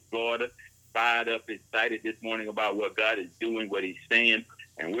Florida, fired up, excited this morning about what God is doing, what he's saying.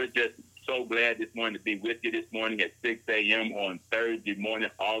 And we're just so glad this morning to be with you this morning at 6 a.m. on Thursday morning,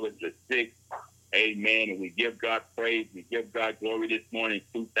 August the 6th. Amen. And we give God praise. We give God glory this morning,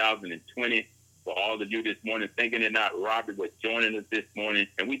 2020. For all of you this morning, thinking it not robbery, but joining us this morning.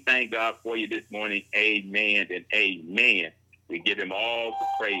 And we thank God for you this morning. Amen and amen. We give him all the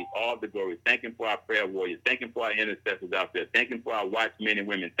praise, all the glory. Thank him for our prayer warriors. Thank him for our intercessors out there. Thank him for our watchmen and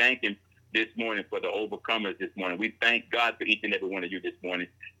women. Thank him this morning for the overcomers this morning. We thank God for each and every one of you this morning.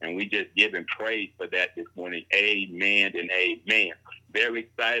 And we just give him praise for that this morning. Amen and amen. Very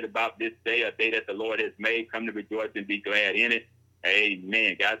excited about this day, a day that the Lord has made. Come to rejoice and be glad in it.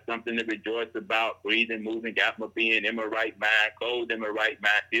 Amen. Got something to rejoice about. Breathing, moving, got my being in my right mind, clothed in my right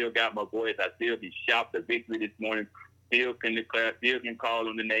mind. Still got my voice. I still can shout the victory this morning. Still can declare, still can call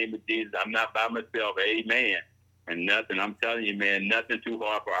on the name of Jesus. I'm not by myself. Amen. And nothing, I'm telling you, man, nothing too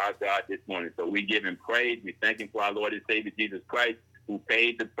hard for our God this morning. So we give him praise. We thank him for our Lord and Savior Jesus Christ, who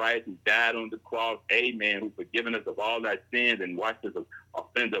paid the price, who died on the cross. Amen. Who forgiven us of all our sins and washed us of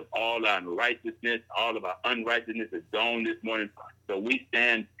sins of all our unrighteousness. All of our unrighteousness is gone this morning. So we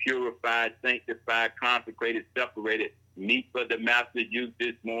stand purified, sanctified, consecrated, separated, meet for the master's use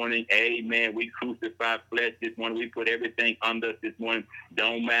this morning. Amen. We crucified flesh this morning. We put everything under us this morning.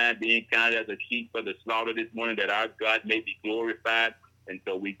 Don't mind being counted as a sheep for the slaughter this morning, that our God may be glorified. And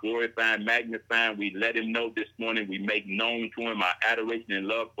so we glorify and magnify, and we let him know this morning. We make known to him our adoration and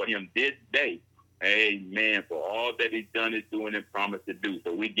love for him this day. Amen. For all that he's done, is doing, and promised to do.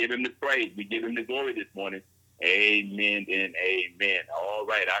 So we give him the praise. We give him the glory this morning. Amen and amen. All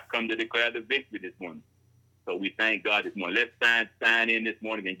right. I come to declare the victory this morning. So we thank God this morning. Let's sign in this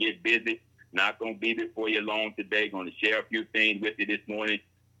morning and get busy. Not going to be before you long today. Going to share a few things with you this morning.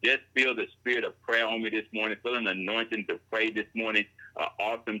 Just feel the spirit of prayer on me this morning. Feel an anointing to pray this morning.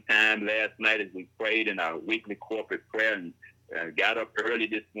 Awesome time last night as we prayed in our weekly corporate prayer, and got up early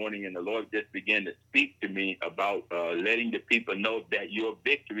this morning, and the Lord just began to speak to me about letting the people know that your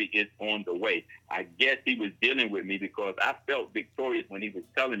victory is on the way. I guess he was dealing with me because I felt victorious when he was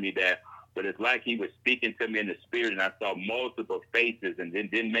telling me that, but it's like he was speaking to me in the spirit, and I saw multiple faces and then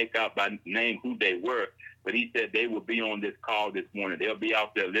didn't make out by name who they were, but he said they will be on this call this morning. They'll be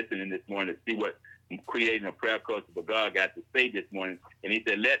out there listening this morning to see what creating a prayer culture for God got to say this morning. And he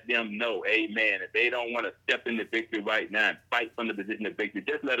said, let them know, amen, if they don't want to step into victory right now and fight from the position of victory,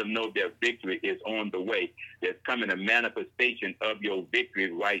 just let them know their victory is on the way. There's coming a manifestation of your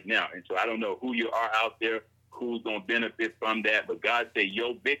victory right now. And so I don't know who you are out there, who's going to benefit from that, but God said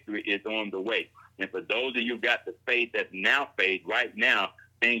your victory is on the way. And for those of you who got the faith that's now faith right now,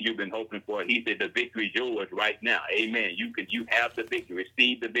 things you've been hoping for, he said the victory is yours right now. Amen. You have the victory.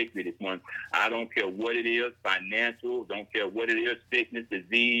 Receive the victory this morning. I don't care what it is, financial, don't care what it is, sickness,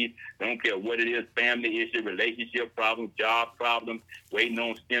 disease, don't care what it is, family issue, relationship problem, job problem, waiting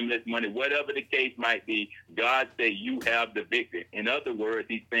on stimulus money, whatever the case might be, God said you have the victory. In other words,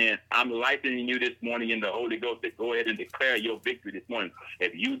 he's saying, I'm licensing you this morning in the Holy Ghost to go ahead and declare your victory this morning.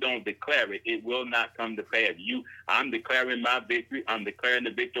 If you don't declare it, it will not come to pass. I'm declaring my victory. I'm declaring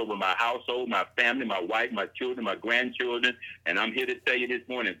the victory over my household, my family, my wife, my children, my grandchildren. And I'm here to tell you this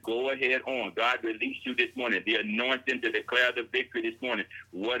morning, go ahead on. God released you this morning, the anointing to declare the victory this morning.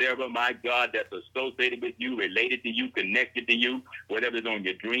 Whatever, my God, that's associated with you, related to you, connected to you, whatever's on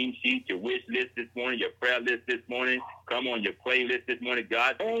your dream sheet, your wish list this morning, your prayer list this morning, come on your playlist this morning.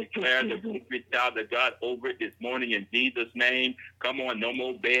 God, declare the victory, child of God, over it this morning in Jesus' name. Come on, no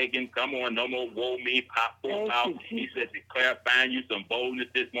more begging. Come on, no more woe me, pop, out. He said, declare, find you some boldness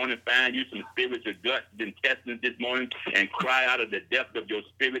this morning, find you some spiritual guts and intestines this morning, and cry out of the depth of your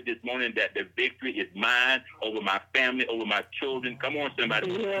spirit this morning that the victory is mine over my family, over my children. Come on,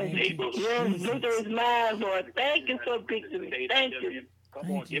 somebody. Yes, victory is mine, Lord. Thank you for victory. Thank you. Come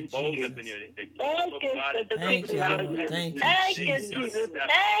on, get boldness in here. Thank you for the victory, Lord. Thank you, Jesus.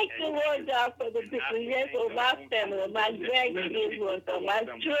 Thank you, Lord God, for the victory. Yes, for my family, my grandkids, Lord God, my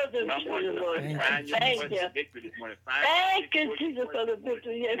children's children, Lord. Thank you. Thank you, Jesus, for the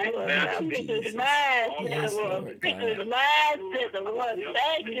victory. Yes, Lord God. Victory is mine, yes, Lord. Victory is mine, said the Lord.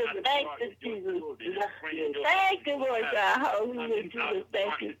 Thank you, Jesus. Thank you, Lord God. Hallelujah, Jesus.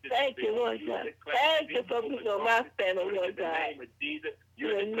 Thank you, Lord God. Thank you for victory on my family, Lord God.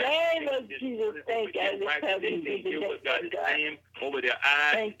 In the name of Jesus, thank you. I just have you over their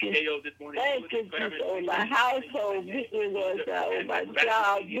eyes. Thank you. This morning. Thank you, Jesus. Over my household, victory, Lord God. Over my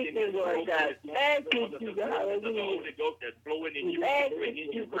job, victory, Lord God. Thank you, Jesus. Hallelujah. Thank you,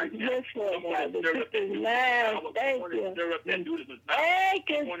 Jesus. Yes, Lord God. The victory now. Thank you. Thank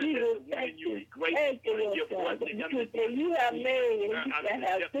you, Jesus. Thank you. Thank you, Lord God. Because you have made and you can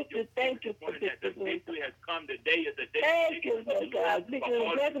have victory. Thank you for victory. Thank you, Lord God. Victory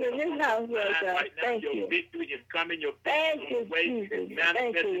is in this house, Lord God. Thank you. Victory is coming. Your thank you, Jesus.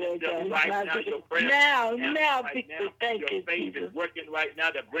 Thank you, Lord God. Now, victory. Thank you, Jesus. Working right now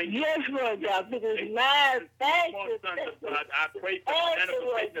to bring yes, Lord God. Because mine. Thank you. I pray for the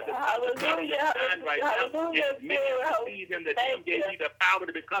manifestation of the hallelujah. Hallelujah. See him that he gave you the power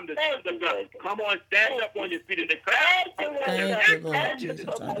to become the sons of God. Come on, stand up on your feet and declare. Thank you, Lord Jesus.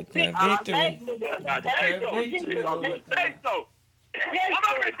 I declare victory. I declare victory, Lord. Say so. Come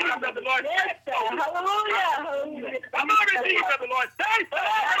on, receive of the Lord. Hallelujah. Come on, receive of the Lord. Say so.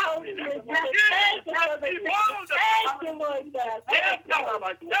 Thank you, Lord God. Thank you.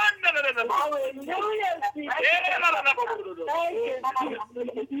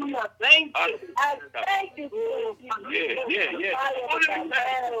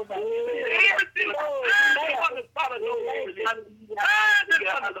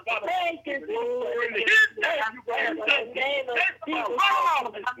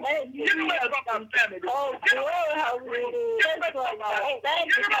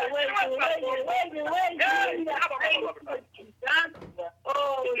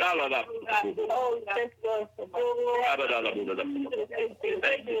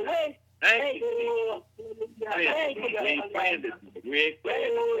 Thank you. Yeah. Thank you. Thank you. We ain't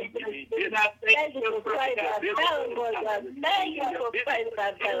playing. Thank you for fighting our battle, Lord God. Thank you for fighting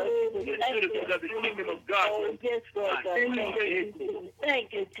our battle. Thank you for the kingdom of God. Yes, Lord God. Thank you, Jesus. Thank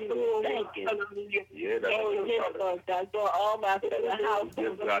you. Yes, Lord God. Go all my house.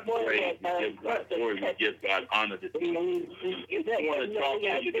 Give God praise. Give God glory. Give God honor this morning. I want to talk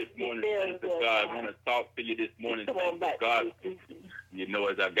to you this morning, thanks to God. I want to talk to you this morning, thanks to God. You know,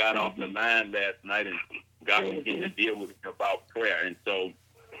 as I got off the line last night and God began to deal with me about prayer. And so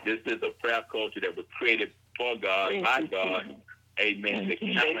this is a prayer culture that was created for God, by God, amen, to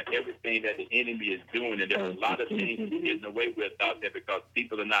counter everything that the enemy is doing. And there's a lot of things we're getting away with out there because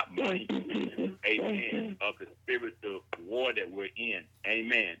people are not mindful, amen, of the spiritual war that we're in,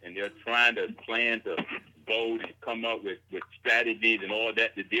 amen. And they're trying to plan to vote and come up with strategies and all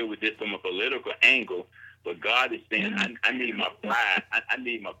that to deal with this from a political angle. But God is saying, I need my pride. I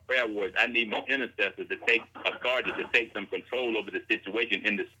need my prayer words. I need my intercessors to take authority, to take some control over the situation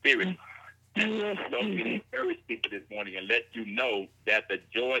in the spirit. And so we encourage people this morning and let you know that the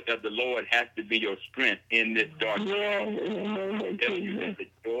joy of the Lord has to be your strength in this dark time. The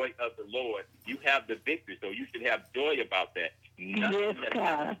joy of the Lord, you have the victory, so you should have joy about that. Nothing that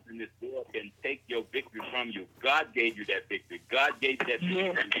happens in this world can take your victory from you. God gave you that victory. God gave you that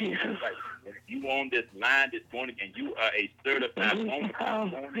victory. If you on this line this morning and you are a certified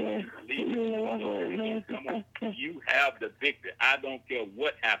you have the victory. I don't care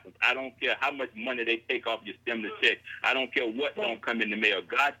what happens. I don't care how much money they take off your stimulus check. I don't care what don't come in the mail.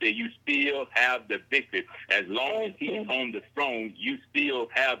 God said you still have the victory. As long as he's on the throne, you still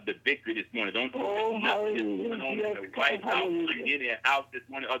have the victory this morning. Don't nothing going on in the White House, any house this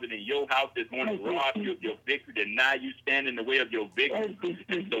morning other than your house this morning rob you of your victory, deny you, stand in the way of your victory.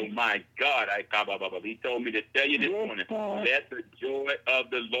 And so my God, he told me to tell you this morning, let the joy of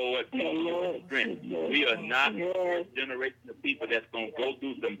the Lord be your strength. We are not a generation of people that's going to go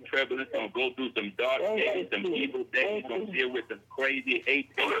through some turbulence, going to go through some dark days, some evil days, going to deal with some crazy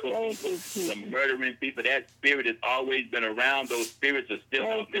hate people, some murdering people. That spirit has always been around. Those spirits are still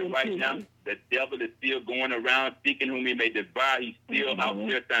out there right now. The devil is still going around seeking whom he may devour. He's still out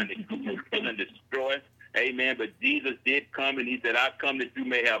there trying to kill and destroy. Amen. But Jesus did come and he said, I come that you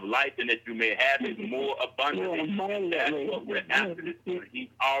may have life and that you may have it more abundantly. That's what we're after this morning. He's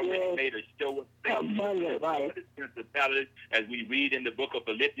already made a show of principalities. As we read in the book of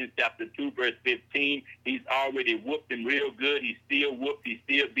Philippians chapter 2, verse 15, he's already whooped him real good. He's still whooped. He's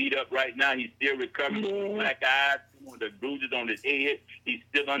still beat up right now. He's still recovering from black eyes, the bruises on his head. He's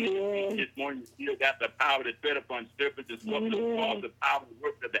still under his feet this morning. He still got the power to tread upon serpents and scorpions, all the power and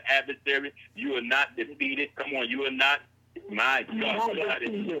work of the adversary. You are not defeated. Come on, you are not. My God, God is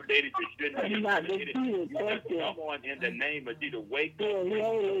created. You shouldn't be defeated. Come on, in the name of Jesus, wake up.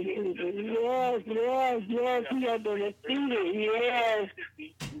 Yes, you have been defeated. Yes.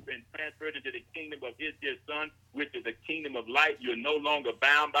 You've been transferred into the kingdom of his dear son. which is the kingdom of light. You're no longer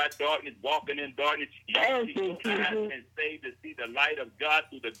bound by darkness, walking in darkness. You and saved to see the light of God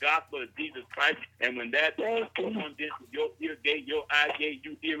through the gospel of Jesus Christ. And when that comes into your ear gate, your eye gate,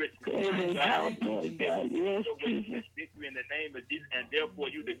 you hear it. Victory in the name of Jesus, and therefore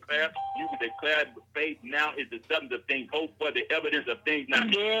you declare faith now is the substance of things, hope for the evidence of things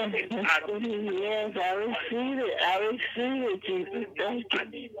not. Yes, I receive it, Jesus. Thank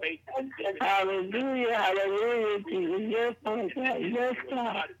you. Hallelujah, hallelujah, Jesus. Yes, Lord God. Yes,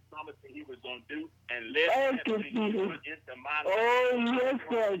 God. He was going to do, and let that thing into my life. Oh, yes,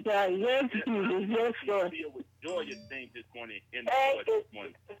 Lord God. Yes, Jesus. Yes, Lord. Feel with joyous things this morning in the Lord this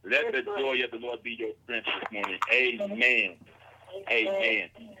morning. Let the joy of the Lord be your strength this morning. Amen. Amen.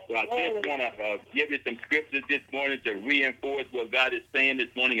 So I just want to give you some scriptures this morning to reinforce what God is saying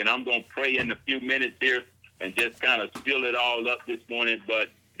this morning, and I'm going to pray in a few minutes here and just kind of fill it all up this morning. But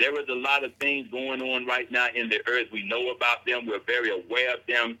there is a lot of things going on right now in the earth. We know about them. We're very aware of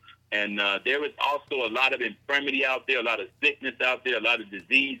them. And there is also a lot of infirmity out there, a lot of sickness out there, a lot of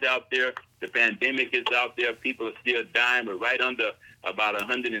disease out there. The pandemic is out there. People are still dying. We're right under about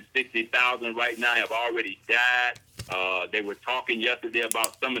 160,000 right now have already died. They were talking yesterday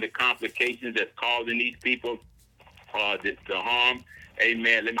about some of the complications that's causing these people the harm.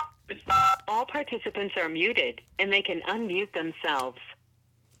 Amen. All participants are muted, and they can unmute themselves.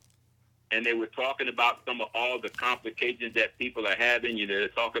 And they were talking about some of all the complications that people are having. You know, they're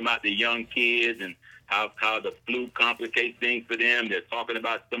talking about the young kids and how the flu complicates things for them. They're talking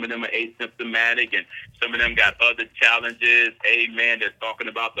about some of them are asymptomatic and some of them got other challenges. Amen. They're talking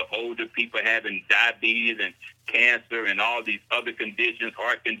about the older people having diabetes and cancer and all these other conditions,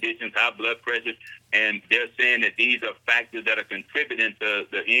 heart conditions, high blood pressure. And they're saying that these are factors that are contributing to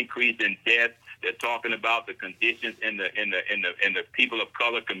the increase in death. They're talking about the conditions in the people of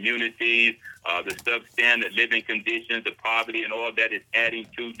color communities, the substandard living conditions, the poverty, and all that is adding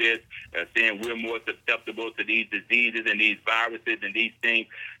to this. Saying we're more susceptible to these diseases and these viruses and these things.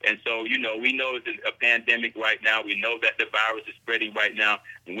 And so, you know, we know it's a pandemic right now. We know that the virus is spreading right now.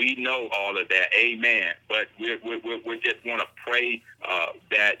 We know all of that. Amen. But we just want to pray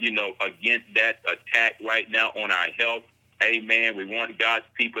that, you know, against that attack right now on our health. Amen. We want God's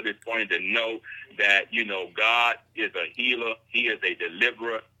people this morning to know that, you know, God is a healer. He is a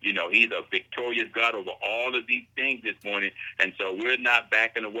deliverer. You know, he's a victorious God over all of these things this morning. And so we're not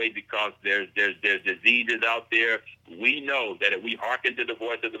backing away because there's diseases out there. We know that if we hearken to the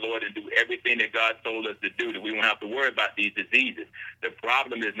voice of the Lord and do everything that God told us to do, that we won't have to worry about these diseases. The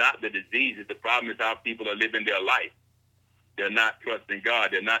problem is not the diseases. The problem is how people are living their life. They're not trusting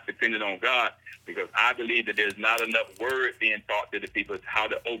God. They're not dependent on God, because I believe that there's not enough word being taught to the people how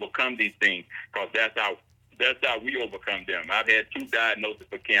to overcome these things, because that's how we overcome them. I've had 2 diagnoses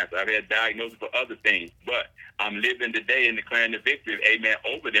for cancer. I've had diagnoses for other things, but I'm living today and declaring the victory, amen,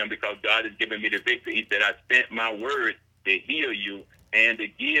 over them, because God has given me the victory. He said, I spent my word to heal you and to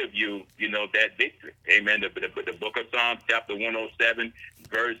give you, you know, that victory. Amen. The book of Psalms, chapter 107,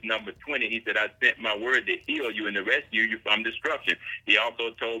 verse number 20, he said, I sent my word to heal you and to rescue you from destruction. He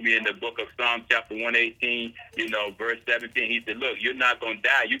also told me in the book of Psalms, chapter 118, you know, verse 17, he said, look, you're not going to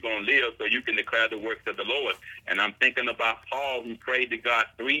die. You're going to live so you can declare the works of the Lord. And I'm thinking about Paul, who prayed to God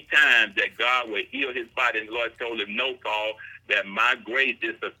 3 times that God would heal his body. And the Lord told him, no, Paul, that my grace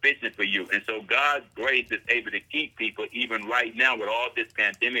is sufficient for you. And so God's grace is able to keep people even right now with all this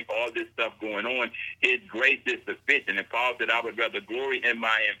pandemic, all this stuff going on. His grace is sufficient. And Paul said, I would rather glory in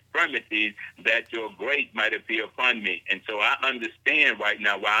my infirmities that your grace might appear upon me. And so I understand right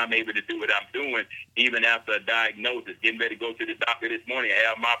now why I'm able to do what I'm doing even after a diagnosis. Getting ready to go to the doctor this morning. I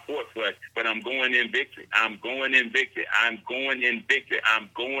have my port flush, but I'm going in victory. I'm going in victory. I'm going in victory. I'm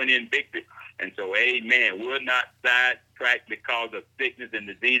going in victory. And so, amen, we're not sidetracked because of sickness and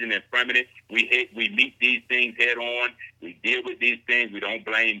disease and infirmity. We meet these things head on. We deal with these things. We don't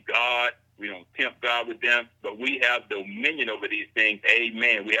blame God. We don't tempt God with them, but we have dominion over these things.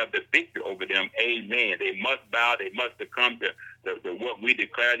 Amen. We have the victory over them. Amen. They must bow. They must succumb to what we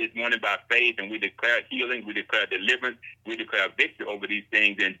declare this morning by faith, and we declare healing. We declare deliverance. We declare victory over these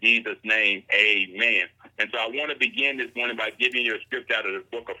things in Jesus' name. Amen. And so I want to begin this morning by giving you a scripture out of the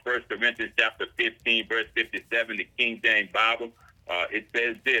book of 1 Corinthians chapter 15, verse 57, the King James Bible. It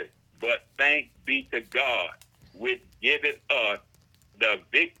says this, but thanks be to God, which giveth us the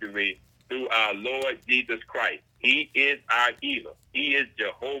victory through our Lord Jesus Christ. He is our healer. He is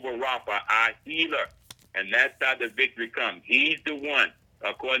Jehovah Rapha, our healer. And that's how the victory comes. He's the one,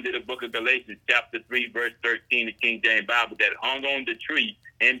 according to the book of Galatians, chapter 3, verse 13, the King James Bible, that hung on the tree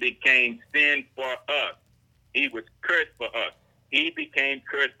and became sin for us. He was cursed for us. He became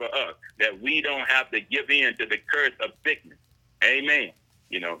cursed for us, that we don't have to give in to the curse of sickness. Amen.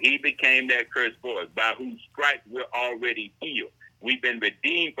 He became that curse for us, by whose stripes we're already healed. We've been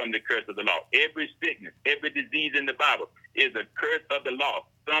redeemed from the curse of the law. Every sickness, every disease in the Bible is a curse of the law.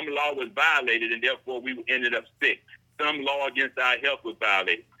 Some law was violated, and therefore we ended up sick. Some law against our health was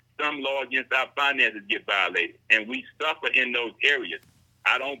violated. Some law against our finances get violated, and we suffer in those areas.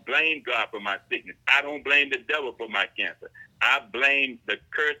 I don't blame God for my sickness. I don't blame the devil for my cancer. I blame the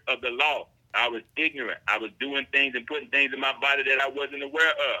curse of the law. I was ignorant. I was doing things and putting things in my body that I wasn't aware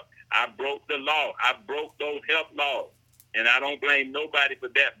of. I broke the law. I broke those health laws. And I don't blame nobody for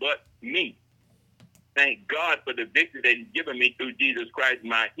that but me. Thank God for the victory that he's given me through Jesus Christ,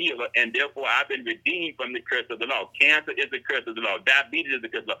 my healer, and therefore I've been redeemed from the curse of the law. Cancer is the curse of the law. Diabetes is the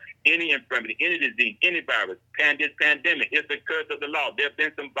curse of the law. Any infirmity, any disease, any virus, this pandemic, it's the curse of the law. There have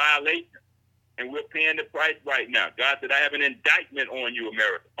been some violations, and we're paying the price right now. God said, I have an indictment on you,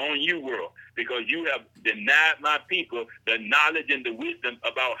 America, on you, world, because you have denied my people the knowledge and the wisdom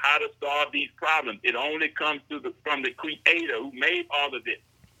about how to solve these problems. It only comes from the Creator who made all of this.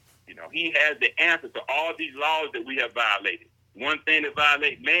 He has the answer to all these laws that we have violated. One thing to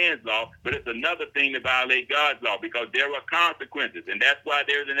violate man's law, but it's another thing to violate God's law, because there are consequences. And that's why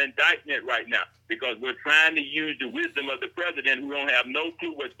there's an indictment right now, because we're trying to use the wisdom of the president, who don't have no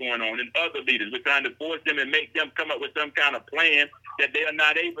clue what's going on, and other leaders. We're trying to force them and make them come up with some kind of plan that they are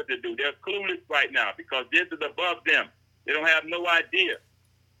not able to do. They're clueless right now, because this is above them. They don't have no idea.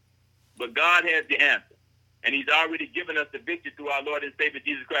 But God has the answer. And he's already given us the victory through our Lord and Savior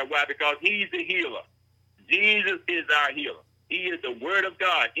Jesus Christ. Why? Because he's the healer. Jesus is our healer. He is the Word of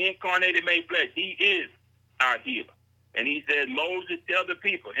God, incarnated, made flesh. He is our healer. And he said, Moses, tell the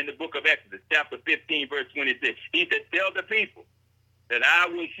people in the book of Exodus, chapter 15, verse 26. He said, tell the people that I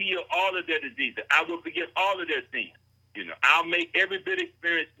will heal all of their diseases. I will forgive all of their sins. I'll make every bit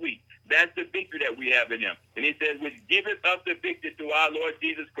experience sweet. That's the victory that we have in him. And he says, which giveth us the victory through our Lord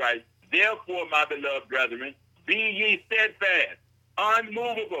Jesus Christ. Therefore, my beloved brethren, be ye steadfast,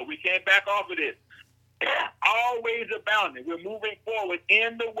 unmovable. We can't back off of this. Always abounding. We're moving forward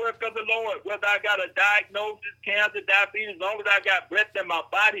in the work of the Lord. Whether I got a diagnosis, cancer, diabetes, as long as I got breath in my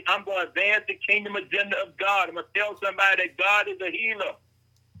body, I'm going to advance the kingdom agenda of God. I'm going to tell somebody that God is a healer.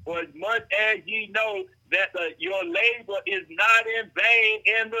 For as much as ye know that your labor is not in vain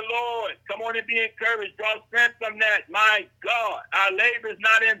in the Lord. Come on and be encouraged. Draw strength from that. My God, our labor is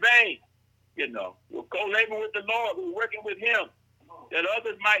not in vain. We're co-laboring with the Lord. We're working with him that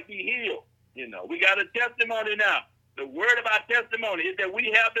others might be healed. We got a testimony now. The word of our testimony is that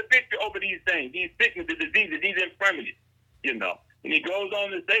we have the victory over these things, these sicknesses, diseases, these infirmities. And he goes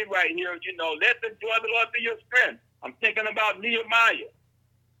on to say right here, let the joy of the Lord be your strength. I'm thinking about Nehemiah.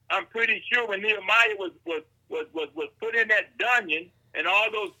 I'm pretty sure when Nehemiah was put in that dungeon, and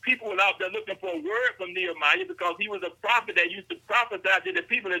all those people were out there looking for a word from Nehemiah, because he was a prophet that used to prophesy to the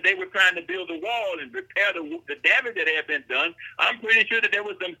people that they were trying to build a wall and repair the damage that had been done. I'm pretty sure that there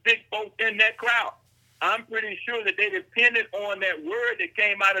was some sick folks in that crowd. I'm pretty sure that they depended on that word that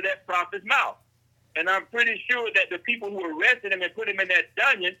came out of that prophet's mouth. And I'm pretty sure that the people who arrested him and put him in that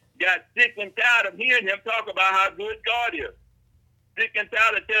dungeon got sick and tired of hearing him talk about how good God is. Sick and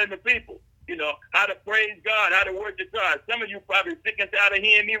tired of telling the people, how to praise God, how to worship God. Some of you probably sick and tired of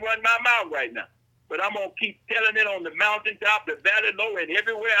hearing me run my mouth right now. But I'm going to keep telling it on the mountaintop, the valley low, and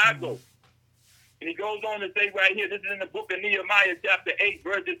everywhere I go. And he goes on to say right here, this is in the book of Nehemiah, chapter 8,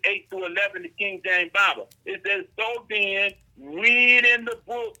 verses 8 to 11, the King James Bible. It says, so then, read in the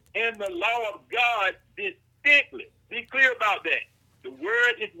book, in the law of God, distinctly. Be clear about that. The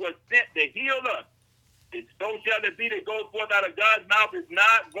word is what sent to heal us. So shall it be that goes forth out of God's mouth is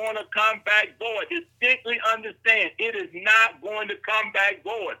not going to come back void. Distinctly understand, it is not going to come back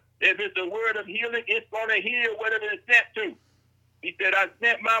void. If it's a word of healing, it's going to heal whatever it's sent to. He said, I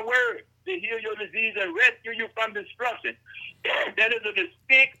sent my word to heal your disease and rescue you from destruction. That is a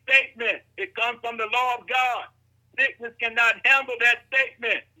distinct statement. It comes from the law of God. Sickness cannot handle that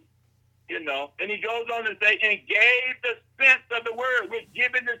statement. And he goes on to say, and gave the sense of the word, which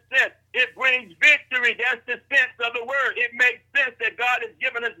given the sense, it brings victory. That's the sense of the word. It makes sense that God has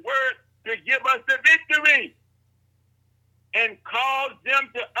given us word to give us the victory and cause them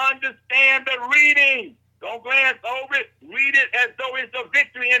to understand the reading. Don't glance over it. Read it as though it's a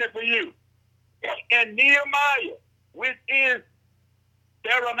victory in it for you. And Nehemiah, which is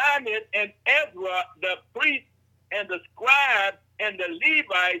Jeremiah and Ezra, the priest and the scribes and the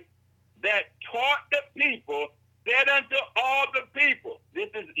Levites, that taught the people, said unto all the people, this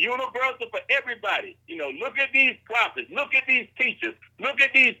is universal for everybody. Look at these prophets. Look at these teachers. Look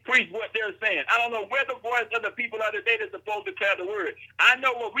at these priests, what they're saying. I don't know where the voice of the people are today that's supposed to declare the word. I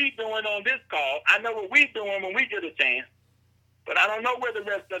know what we're doing on this call. I know what we're doing when we get a chance. But I don't know where the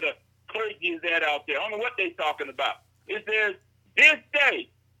rest of the clergy is at out there. I don't know what they're talking about. It says, this day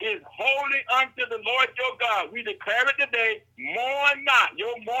is holy unto the Lord your God. We declare it today. Mourn not.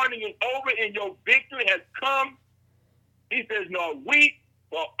 Your mourning is over and your victory has come. He says, nor weep,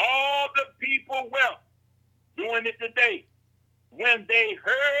 for all the people wept. Doing it today. When they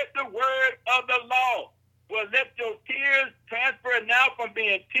heard the word of the law. Well, let your tears transfer now from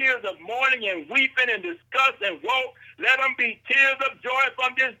being tears of mourning and weeping and disgust and woe. Let them be tears of joy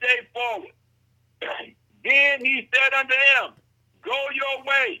from this day forward. Then he said unto them, go your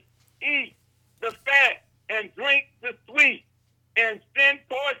way, eat the fat, and drink the sweet, and send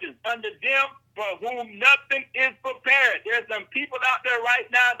portions unto them for whom nothing is prepared. There's some people out there right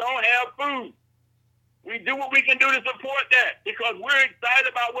now don't have food. We do what we can do to support that because we're excited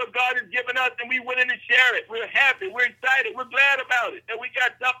about what God has given us and we're willing to share it. We're happy. We're excited. We're glad about it. That we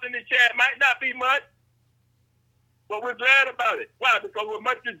got something to share. It might not be much, but we're glad about it. Why? Because when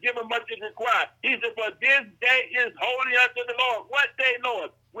much is given, much is required. He said, for this day is holy unto the Lord. What day,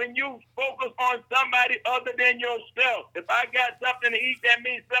 Lord? When you focus on somebody other than yourself. If I got something to eat, that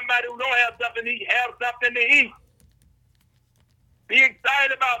means somebody who don't have something to eat have something to eat. Be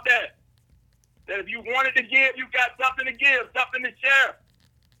excited about that. That if you wanted to give, you got something to give, something to share.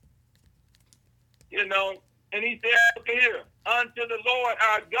 And he said, look here, unto the Lord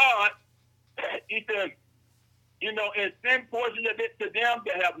our God, he said, and send portions of it to them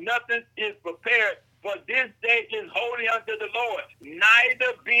that have nothing is prepared. For this day is holy unto the Lord.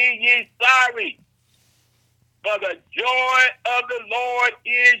 Neither be ye sorry. For the joy of the Lord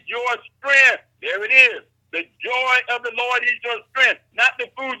is your strength. There it is. The joy of the Lord is your strength. Not the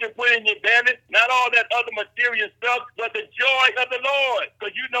food you put in your belly, not all that other material stuff, but the joy of the Lord.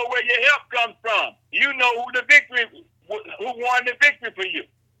 Because you know where your help comes from. You know who won the victory for you.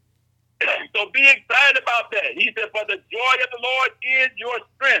 So be excited about that. He said, for the joy of the Lord is your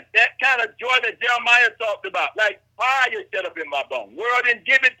strength. That kind of joy that Jeremiah talked about, like fire shut up in my bones. World didn't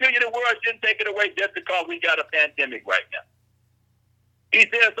give it to you. The world shouldn't take it away just because we got a pandemic right now. He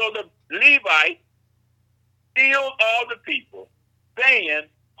said, so the Levites sealed all the people, saying,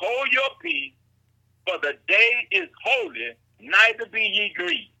 hold your peace, for the day is holy, neither be ye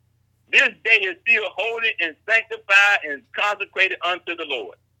grieved. This day is still holy and sanctified and consecrated unto the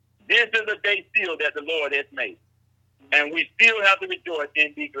Lord. This is a day still that the Lord has made. And we still have to rejoice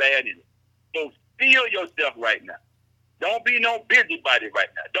and be glad in it. So seal yourself right now. Don't be no busybody right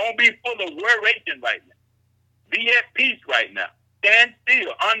now. Don't be full of worration right now. Be at peace right now. Stand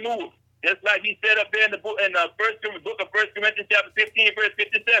still, unmoved. Just like he said up there in the book of 1 Corinthians chapter 15, verse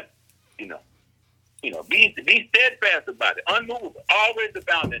 57. Be steadfast about it, unmovable, always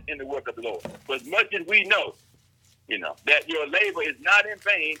abounding in the work of the Lord. For as much as we know, that your labor is not in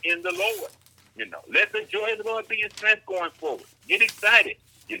vain in the Lord. Let the joy of the Lord be your strength going forward. Get excited.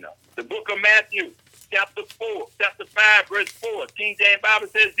 The book of Matthew, chapter 5, verse 4, King James Bible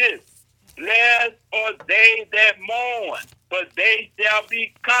says this, blessed are they that mourn, for they shall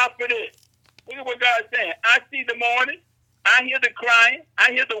be comforted. Look at what God is saying. I see the mourning. I hear the crying.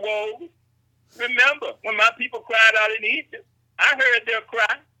 I hear the woes. Remember, when my people cried out in Egypt, I heard their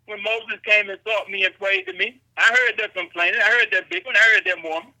cry. When Moses came and sought me and prayed to me, I heard their complaining. I heard their bickering. I heard their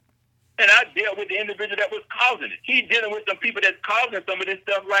murmuring. And I dealt with the individual that was causing it. He's dealing with some people that's causing some of this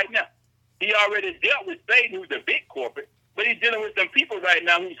stuff right now. He already dealt with Satan, who's the big corporate, but he's dealing with some people right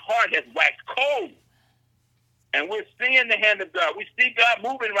now whose heart has waxed cold. And we're seeing the hand of God. We see God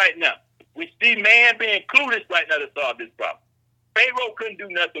moving right now. We see man being clueless right now to solve this problem. Pharaoh couldn't do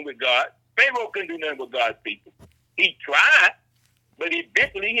nothing with God. Pharaoh couldn't do nothing with God's people. He tried, but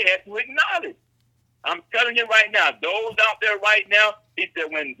eventually he had to acknowledge. I'm telling you right now, those out there right now, he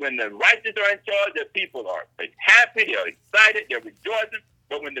said when the righteous are in charge, the people are happy, they're excited, they're rejoicing.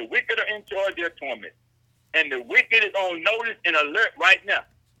 But when the wicked are in charge, they're tormented. And the wicked is on notice and alert right now.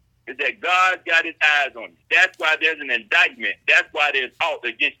 Is that God's got his eyes on you. That's why there's an indictment. That's why there's ought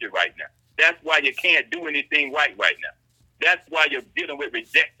against you right now. That's why you can't do anything right now. That's why you're dealing with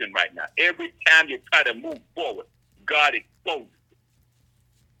rejection right now. Every time you try to move forward, God exposes it.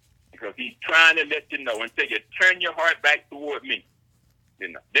 Because he's trying to let you know until you turn your heart back toward me.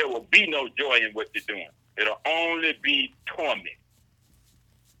 There will be no joy in what you're doing. It'll only be torment.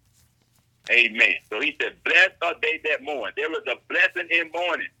 Amen. So he said, blessed are they that mourn. There is a blessing in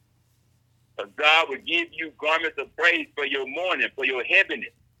mourning. But God will give you garments of praise for your mourning, for your heaviness.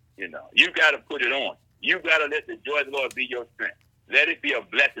 You got to put it on. You got to let the joy of the Lord be your strength. Let it be a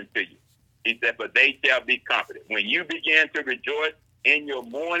blessing they shall be comforted. When you begin to rejoice in your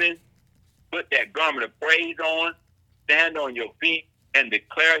mourning, put that garment of praise on, stand on your feet, and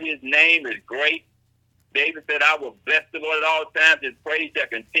declare his name is great. David said, I will bless the Lord at all times. His praise shall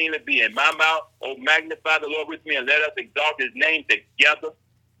continually be in my mouth. Oh, magnify the Lord with me, and let us exalt his name together.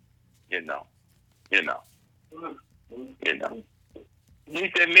 You know.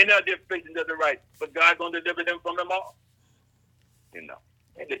 He said, many are the afflictions of the righteous, but God's going to deliver them from them all. And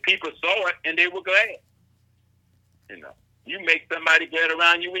the people saw it, and they were glad. You make somebody glad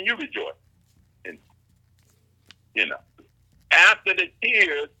around you when you rejoice. After the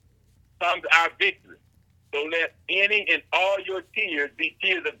tears comes our victory. So let any and all your tears be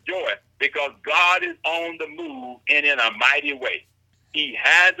tears of joy, because God is on the move and in a mighty way. He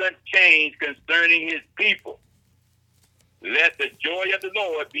hasn't changed concerning his people. Let the joy of the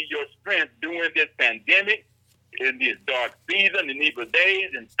Lord be your strength during this pandemic, in this dark season, in evil days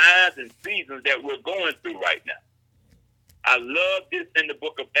and times and seasons that we're going through right now. I love this in the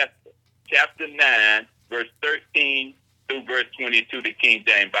book of Esther, chapter 9, verse 13 through verse 22, the King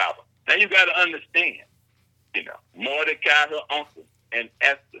James Bible. Now you got to understand, Mordecai, her uncle, and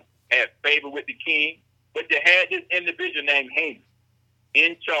Esther had favor with the king, but you had this individual named Haman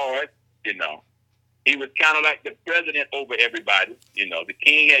in charge. He was kind of like the president over everybody. The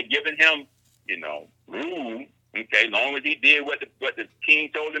king had given him, rule. Okay, as long as he did what the king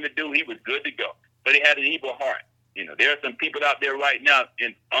told him to do, he was good to go. But he had an evil heart. There are some people out there right now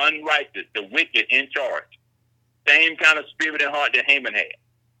in unrighteous, the wicked in charge. Same kind of spirit and heart that Haman had.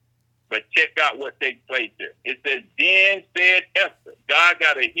 But check out what takes place here. It says, then said Esther. God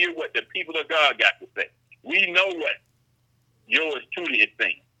got to hear what the people of God got to say. We know what yours truly is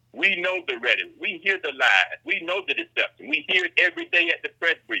saying. We know the rhetoric. We hear the lies. We know the deception. We hear it every day at the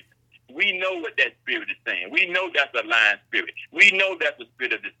press briefing. We know what that spirit is saying. We know that's a lying spirit. We know that's a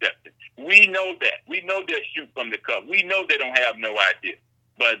spirit of deception. We know that. We know they'll shoot from the cup. We know they don't have no idea.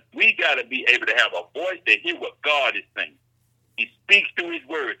 But we got to be able to have a voice to hear what God is saying. He speaks through his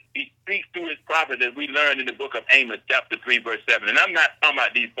word. He speaks through his prophets, as we learned in the book of Amos, chapter 3, verse 7. And I'm not talking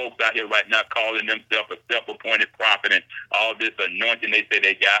about these folks out here right now calling themselves a self-appointed prophet and all this anointing they say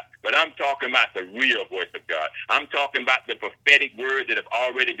they got. But I'm talking about the real voice of God. I'm talking about the prophetic words that have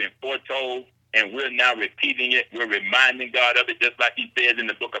already been foretold, and we're now repeating it. We're reminding God of it, just like he says in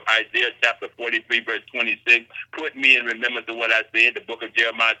the book of Isaiah, chapter 43, verse 26. Put me in remembrance of what I said. The book of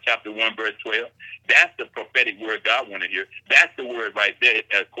Jeremiah, chapter 1, verse 12. That's the prophetic word God want to hear. That's the word right there,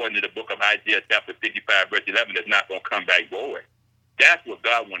 according to the book of Isaiah, chapter 55, verse 11, that's not going to come back void. That's what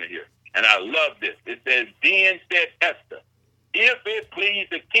God want to hear. And I love this. It says, then said Esther, if it please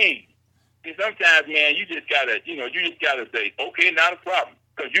the king. See, sometimes, man, you just got to say, okay, not a problem.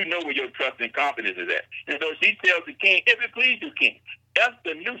 Because you know where your trust and confidence is at. And so she tells the king, if it please you, king.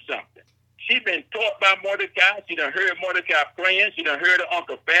 Esther knew something. She'd been taught by Mordecai. She done heard Mordecai praying. She done heard her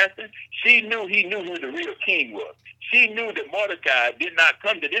uncle fasting. She knew he knew who the real king was. She knew that Mordecai did not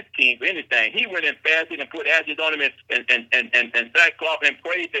come to this king for anything. He went and fasted and put ashes on him and sackcloth and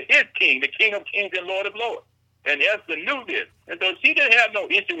prayed to his king, the King of kings and Lord of lords. And Esther knew this. And so she didn't have no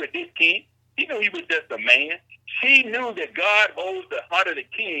issue with this king. She knew he was just a man. She knew that God holds the heart of the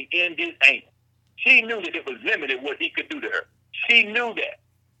king in his hand. She knew that it was limited what he could do to her. She knew that.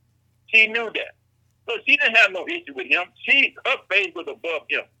 She knew that. So she didn't have no issue with him. Her faith was above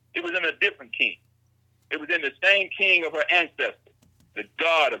him. It was in a different king. It was in the same king of her ancestors, the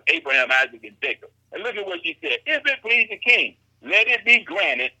God of Abraham, Isaac, and Jacob. And look at what she said. If it please the king, let it be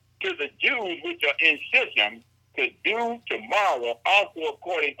granted to the Jews which are in Shushan to do tomorrow also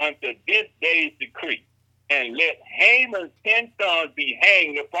according unto this day's decree. And let Haman's 10 sons be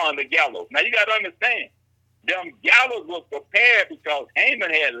hanged upon the gallows. Now you got to understand, them gallows was prepared because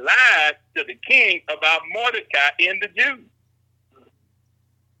Haman had lied to the king about Mordecai and the Jews.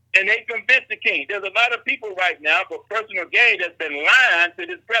 And they convinced the king. There's a lot of people right now for personal gain that's been lying to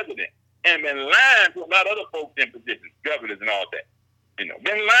this president and been lying to a lot of other folks in positions, governors and all that.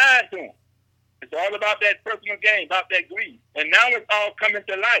 Been lying to them. It's all about that personal gain, about that greed. And now it's all coming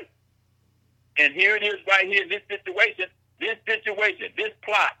to light. And here it is right here in this situation, this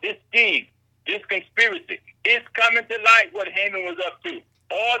plot, this scheme, this conspiracy. It's coming to light what Haman was up to.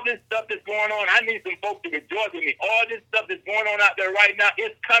 All this stuff that's going on, I need some folks to rejoice with me. All this stuff that's going on out there right now,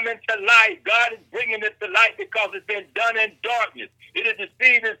 it's coming to light. God is bringing it to light because it's been done in darkness. It has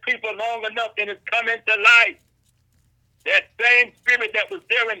deceived his people long enough, and it's coming to light. That same spirit that was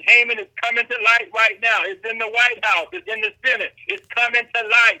there in Haman is coming to light right now. It's in the White House. It's in the Senate. It's coming to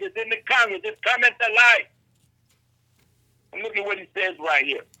light. It's in the Congress. It's coming to light. And look at what he says right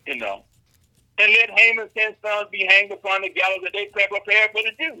here, And let Haman's 10 sons be hanged upon the gallows that they prepared for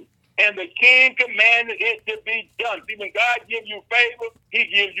the Jews. and the king commanded it to be done. See, when God gives you favor, he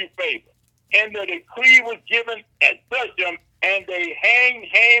gives you favor. And the decree was given at Shushan, and they hanged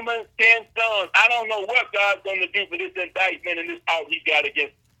Haman's 10 sons. I don't know what God's going to do for this indictment and this out he got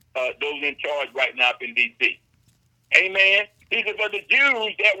against those in charge right now up in D.C. Amen. He said, for the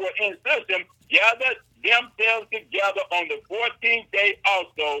Jews that were in Shushan gathered themselves together on the 14th day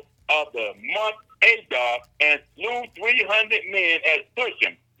also of the month Adar, and slew 300 men at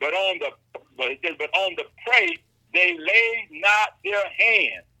Shushan. But on the prey they laid not their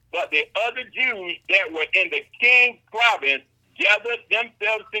hands. But the other Jews that were in the king's province gathered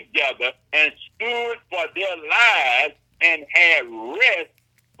themselves together and stood for their lives and had rest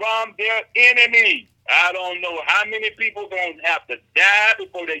from their enemies. I don't know how many people going to have to die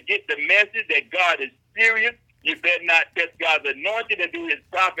before they get the message that God is serious. You better not test God's anointed and do his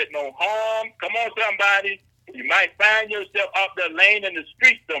prophet no harm. Come on, somebody. You might find yourself out there laying in the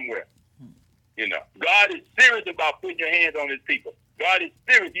street somewhere. You know, God is serious about putting your hands on his people. God is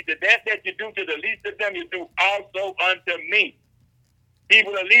serious. He said, that you do to the least of them, you do also unto me.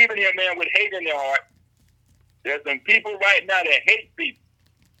 People are leaving here, man, with hate in their heart. There's some people right now that hate people,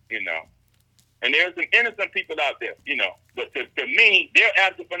 you know. And there's some innocent people out there, you know. But to me, they're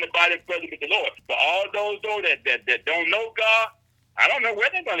absent from the body and presence with the Lord. For all those, though, that don't know God, I don't know where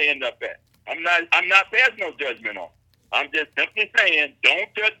they're going to end up at. I'm not passing no judgment on. I'm just simply saying, don't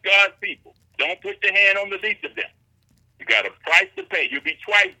touch God's people. Don't put your hand on the least of them. You got a price to pay. You'll be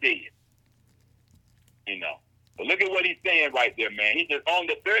twice dead. You know. But look at what he's saying right there, man. He says, on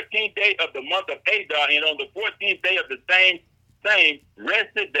the 13th day of the month of Adar, and on the 14th day of the same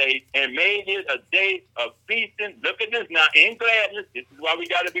rested day, and made it a day of feasting. Look at this now, in gladness. This is why we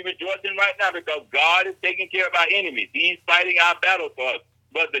got to be rejoicing right now, because God is taking care of our enemies. He's fighting our battle for us.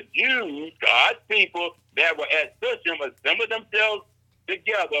 But the Jews, God's people that were at Shushan, assembled themselves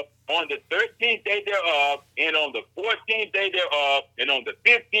together on the 13th day thereof, and on the 14th day thereof, and on the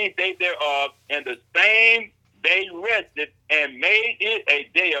 15th day thereof, and the same day rested, and made it a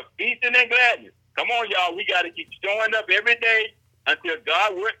day of feasting and gladness. Come on, y'all. We got to keep showing up every day until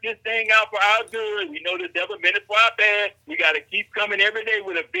God works this thing out for our good. We know the devil meant it for our bad. We got to keep coming every day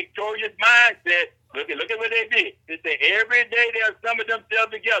with a victorious mindset. Look at what they did. They say every day they assemble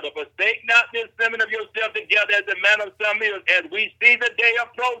themselves together. Forsake not the assembling of yourself together as the manner of some is. As we see the day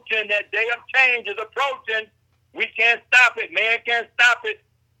approaching, that day of change is approaching. We can't stop it. Man can't stop it.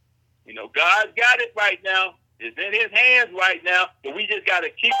 You know, God's got it right now. It's in his hands right now, but we just got to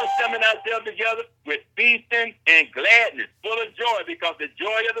keep assembling ourselves together with feasting and gladness, full of joy, because the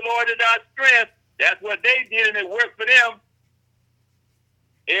joy of the Lord is our strength. That's what they did, and it worked for them.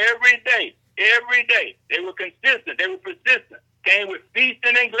 Every day, they were consistent, they were persistent, came with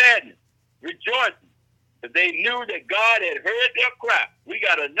feasting and gladness, rejoicing, because they knew that God had heard their cry. We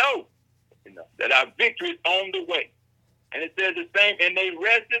got to know, you know, that our victory is on the way. And it says the same, and they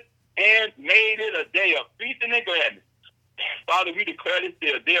rested and made it a day of feasting and gladness. Father, we declare this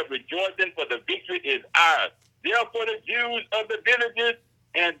day a day of rejoicing, for the victory is ours. Therefore the Jews of the villages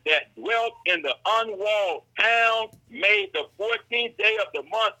and that dwelt in the unwalled towns made the 14th day of the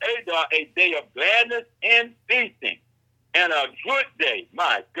month Adar a day of gladness and feasting, and a good day.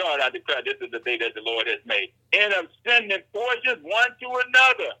 My God, I declare this is the day that the Lord has made, and of sending portions one to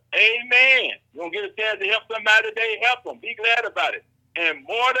another. Amen. You're going to get a chance to help somebody today, help them. Be glad about it. And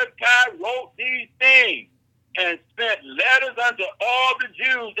Mordecai wrote these things and sent letters unto all the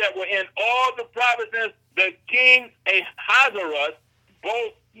Jews that were in all the provinces, the king Ahasuerus,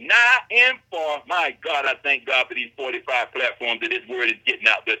 both nigh and far. My God, I thank God for these 45 platforms that this word is getting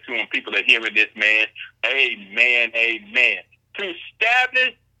out there to them. People are hearing this, man. Amen, amen. To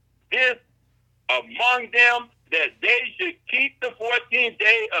establish this among them, that they should keep the 14th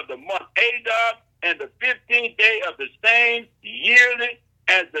day of the month Adar, and the 15th day of the same yearly,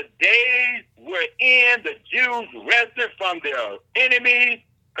 as the days wherein the Jews rested from their enemies.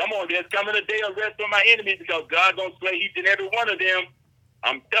 Come on, there's coming a day of rest from my enemies, because God's going to slay each and every one of them.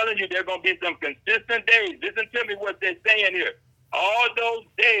 I'm telling you, there's going to be some consistent days. Listen to me what they're saying here. All those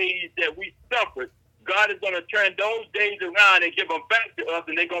days that we suffered, God is going to turn those days around and give them back to us,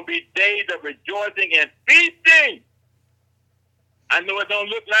 and they're going to be days of rejoicing and feasting. I know it don't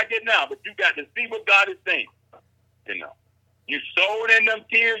look like it now, but you got to see what God is saying. You know, you sowed in them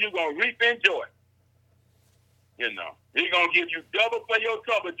tears, you're going to reap in joy. You know, he's going to give you double for your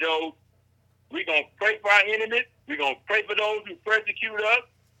trouble, Job. We're going to pray for our enemies. We're going to pray for those who persecute us.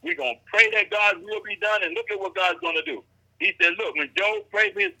 We're going to pray that God's will be done, and look at what God's going to do. He said, look, when Job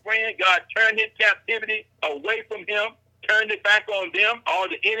prayed for his friend, God turned his captivity away from him, turned it back on them, all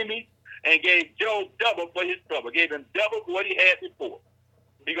the enemies, and gave Job double for his trouble, gave him double for what he had before.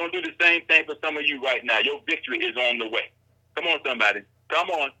 He's going to do the same thing for some of you right now. Your victory is on the way. Come on, somebody. Come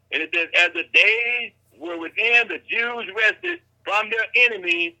on. And it says, as the days were within, the Jews rested from their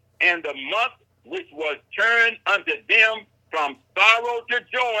enemies, and the month which was turned unto them from sorrow to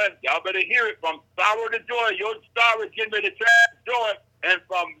joy. Y'all better hear it. From sorrow to joy. Your sorrow is getting ready to turn to joy. And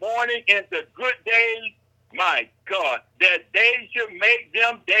from mourning into good days, my God, that they should make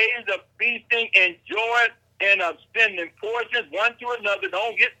them days of feasting and joy and of sending portions one to another.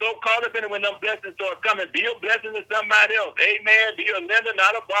 Don't get so caught up in it when them blessings start coming. Be a blessing to somebody else. Amen. Be a lender,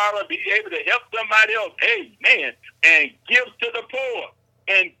 not a borrower. Be able to help somebody else. Amen. And give to the poor.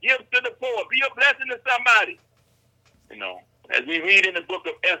 And give to the poor. Be a blessing to somebody. You know, as we read in the book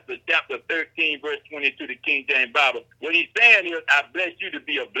of Esther, chapter 13, verse 22, the King James Bible, what he's saying is, I bless you to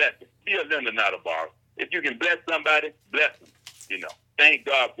be a blessing. Be a lender, not a borrower. If you can bless somebody, bless them. You know, thank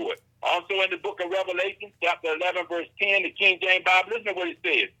God for it. Also in the book of Revelation, chapter 11, verse 10, the King James Bible, listen to what it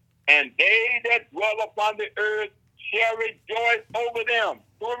says. And they that dwell upon the earth shall rejoice over them.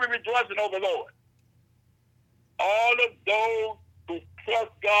 Who are we rejoicing over, Lord? All of those who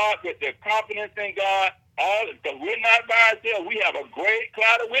trust God with their confidence in God, because we're not by ourselves. We have a great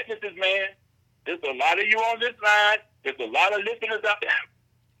cloud of witnesses, man. There's a lot of you on this line. There's a lot of listeners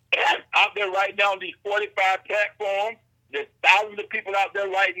out there right now on these 45 platforms. There's thousands of people out there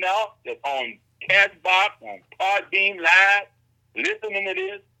right now that's on Castbox, on Podbean Live, listening to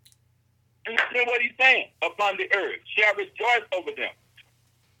this. And listen to what he's saying. Upon the earth shall rejoice over them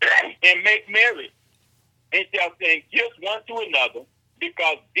and make merry, and shall send gifts one to another,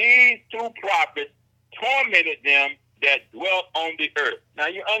 because these two prophets tormented them that dwelt on the earth. Now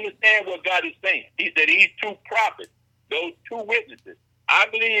you understand what God is saying. He said these two prophets, those two witnesses. I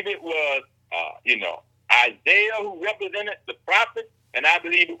believe it was, Isaiah who represented the prophet, and I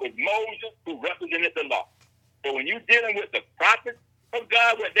believe it was Moses who represented the law. So when you're dealing with the prophets of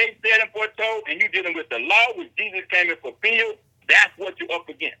God, what they said and foretold, and you're dealing with the law, which Jesus came and fulfilled, that's what you're up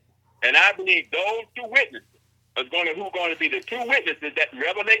against. And I believe those two witnesses who are going to be the two witnesses that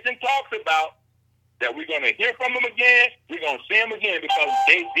Revelation talks about, that we're going to hear from them again, we're going to see them again, because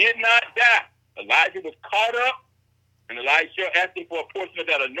they did not die. Elijah was caught up, and Elisha asked him for a portion of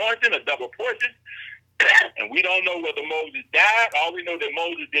that anointing, a double portion. And we don't know whether Moses died. All we know that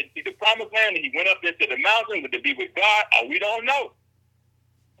Moses didn't see the promised land, and he went up into the mountain to be with God. We don't know.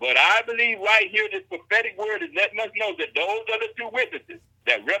 But I believe right here, this prophetic word is letting us know that those are the two witnesses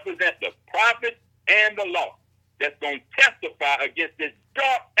that represent the prophet and the law, that's going to testify against this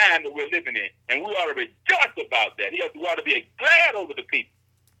dark time that we're living in. And we ought to rejoice about that. We ought to be glad over the people.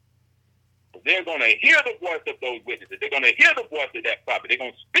 They're going to hear the voice of those witnesses. They're going to hear the voice of that prophet. They're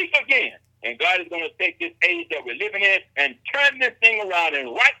going to speak again. And God is going to take this age that we're living in and turn this thing around and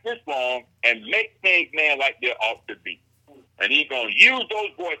right this wrong and make things, man, like they ought to be. And he's going to use those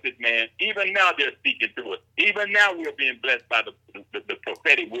voices, man. Even now they're speaking to us. Even now we're being blessed by the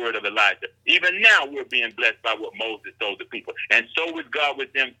prophetic word of Elijah. Even now we're being blessed by what Moses told the people. And so is God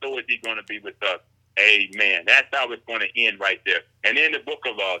with them, so is he going to be with us. Amen. That's how it's going to end right there. And in the book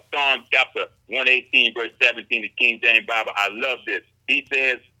of Psalm chapter 118, verse 17, the King James Bible, I love this. He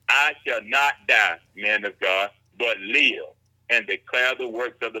says, I shall not die, man of God, but live and declare the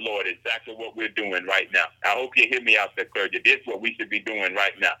works of the Lord. Exactly what we're doing right now. I hope you hear me out there, clergy. This is what we should be doing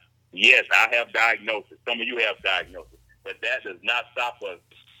right now. Yes, I have diagnosis. Some of you have diagnosis. But that does not stop us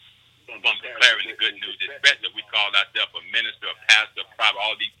from declaring the good news, especially if we call ourselves a minister, a pastor, a prophet,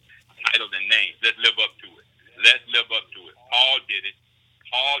 all these titles and names. Let's live up to it. Let's live up to it. Paul did it.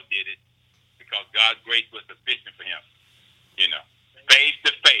 Paul did it because God's grace was sufficient for him. You know, faith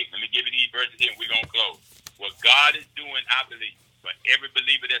to faith. Let me give you these verses here and we're going to close. What God is doing, I believe, for every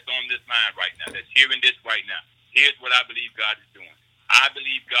believer that's on this line right now, that's hearing this right now, here's what I believe God is doing. I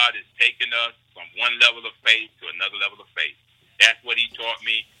believe God is taking us from one level of faith to another level of faith. That's what he taught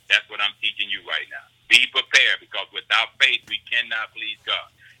me. That's what I'm teaching you right now. Be prepared, because without faith, we cannot please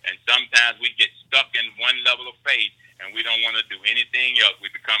God. And sometimes we get stuck in one level of faith and we don't want to do anything else. We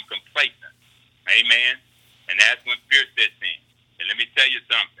become complacent. Amen? And that's when fear sets in. And let me tell you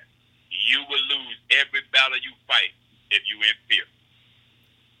something. You will lose every battle you fight if you're in fear.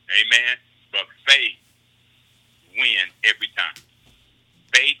 Amen? But faith wins every time.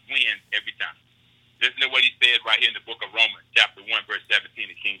 Faith wins every time. Listen to what he says right here in the book of Romans, chapter 1, verse 17,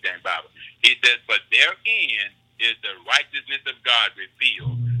 the King James Bible. He says, but therein is the righteousness of God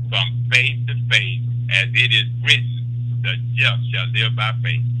revealed from faith to faith, as it is written, the just shall live by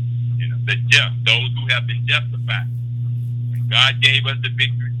faith. You know, the just, those who have been justified. When God gave us the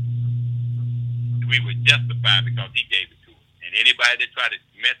victory, we were justified because he gave it to us. And anybody that try to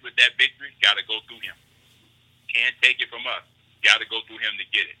mess with that victory got to go through him. Can't take it from us. Got to go through him to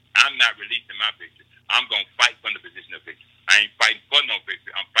get it. I'm not releasing my victory. I'm going to fight from the position of victory. I ain't fighting for no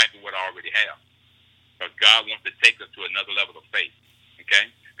victory. I'm fighting for what I already have. Because God wants to take us to another level of faith. Okay?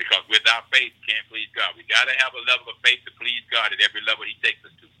 Because without faith, we can't please God. We got to have a level of faith to please God at every level he takes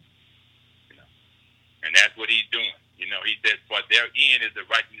us to. You know? And that's what he's doing. You know, he says, for therein is the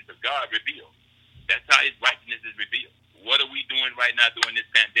righteousness of God revealed. That's how his righteousness is revealed. What are we doing right now during this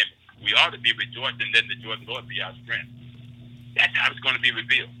pandemic? We ought to be rejoicing, letting the joy of the Lord be our strength. That's how it's going to be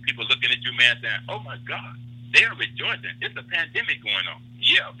revealed. People looking at you, man, saying, oh, my God, they are rejoicing. It's a pandemic going on.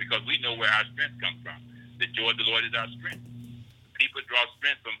 Yeah, because we know where our strength comes from. The joy of the Lord is our strength. People draw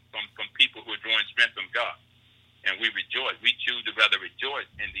strength from people who are drawing strength from God. And we rejoice. We choose to rather rejoice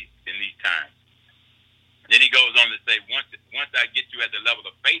in these times. Then he goes on to say, once I get you at the level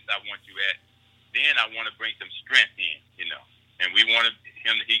of faith I want you at, then I want to bring some strength in, you know. And we want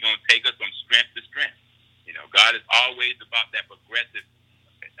him, he's going to take us from strength to strength. You know, God is always about that progressive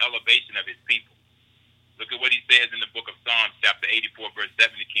elevation of his people. Look at what he says in the book of Psalms, chapter 84, verse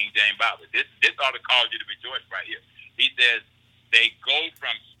 7, the King James Bible. This ought to cause you to rejoice right here. He says, they go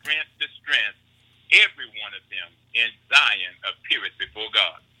from strength to strength, every one of them in Zion appeareth before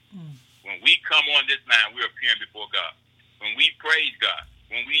God. When we come on this line, we're appearing before God. When we praise God,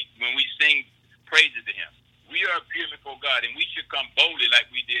 when we sing praises to him, we are appearing before God, and we should come boldly like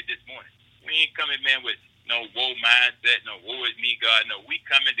we did this morning. We ain't coming, man, with no woe mindset, no woe is me, God. No, we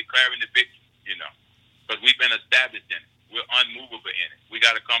come in declaring the victory, you know, because we've been established in it. We're unmovable in it. We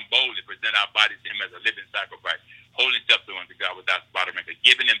got to come boldly, present our bodies to him as a living sacrifice, holy acceptable unto God without spot or wrinkle,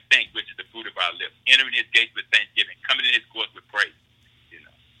 giving him thanks, which is the fruit of our lips, entering his gates with thanksgiving, coming in his courts with praise, you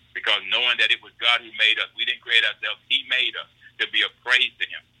know, because knowing that it was God who made us. We didn't create ourselves. He made us to be a praise to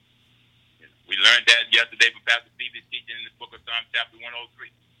him. You know, we learned that yesterday from Pastor Phoebe's teaching in the book of Psalms, chapter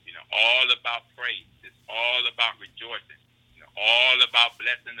 103. You know, all about praise. It's all about rejoicing. You know, all about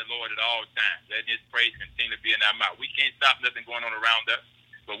blessing the Lord at all times. Letting his praise continue to be in our mouth. We can't stop nothing going on around us,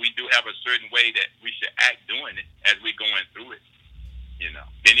 but we do have a certain way that we should act doing it as we're going through it. You know.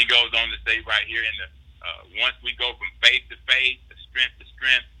 Then he goes on to say right here in the once we go from faith to faith, to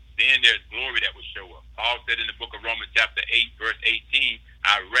strength, then there's glory that will show up. Paul said in the book of Romans chapter 8, verse 18,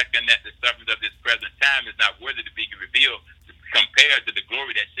 I reckon that the sufferings of this present time is not worthy to be revealed compared to the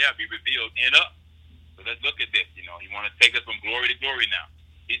glory that shall be revealed in us. So let's look at this. You know, he wants to take us from glory to glory now.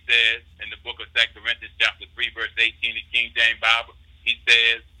 He says in the book of 2 Corinthians chapter 3, verse 18, the King James Bible, he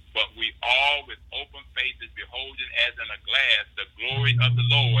says, but we all with open faces beholding as in a glass the glory of the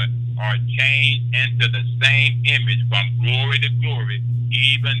Lord are changed into the same image from glory to glory,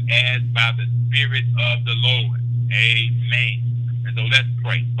 even as by the Spirit of the Lord. Amen. And so let's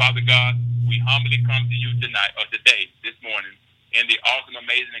pray. Father God, we humbly come to you tonight, or today, this morning, in the awesome,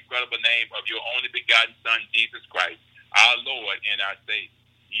 amazing, incredible name of your only begotten Son, Jesus Christ, our Lord and our Savior.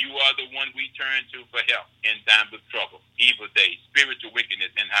 You are the one we turn to for help in times of trouble, evil days, spiritual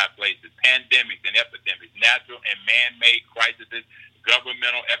wickedness in high places, pandemics and epidemics, natural and man-made crises,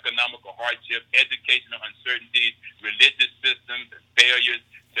 governmental, economical hardship, educational uncertainties, religious systems and failures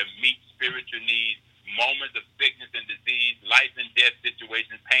to meet spiritual needs, moments of sickness and disease, life and death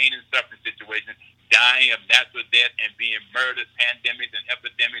situations, pain and suffering situations, dying of natural death and being murdered, pandemics and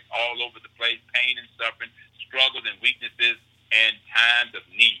epidemics all over the place, pain and suffering, struggles and weaknesses, and times of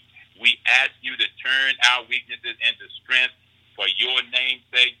need. We ask you to turn our weaknesses into strength for your name's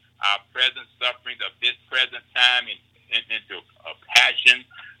sake, our present sufferings of this present time into a passion,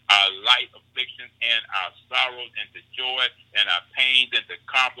 our light afflictions and our sorrows into joy, and our pains into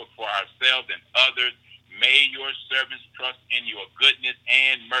comfort for ourselves and others. May your servants trust in your goodness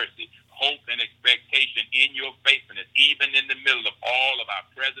and mercy, hope and expectation in your faithfulness, even in the middle of all of our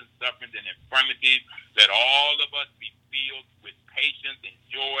present sufferings and infirmities. Let all of us be filled with patience and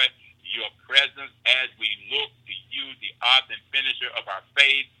joy, your presence as we look to you, the author and finisher of our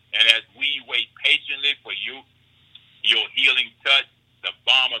faith, and as we wait patiently for you, your healing touch, the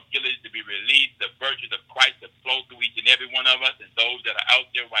balm of Gilead to be released, the virtues of Christ to flow through each and every one of us, and those that are out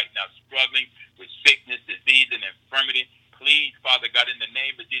there right now struggling with sickness, disease, and infirmity. Please, Father God, in the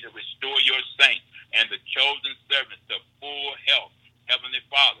name of Jesus, restore your saints and the chosen servants to full health. Heavenly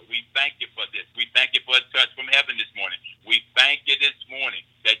Father, we thank you for this. We thank you for a touch from heaven this morning. We thank you this morning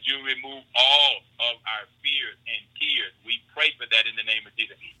that you remove all of our fears and tears. We pray for that in the name of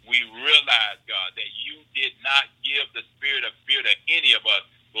Jesus. We realize, God, that you did not give the spirit of fear to any of us,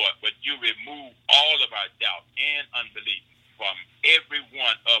 Lord, but you remove all of our doubt and unbelief from every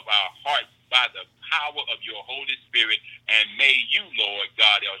one of our hearts by the power of your Holy Spirit. And may you, Lord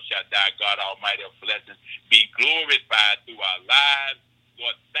God, El Shaddai, God Almighty of blessings, be glorified through our lives.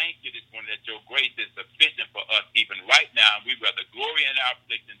 Lord, thank you this morning that your grace is sufficient for us even right now. We rather our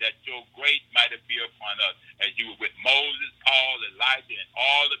affliction, that your grace might appear upon us, as you were with Moses, Paul, Elijah, and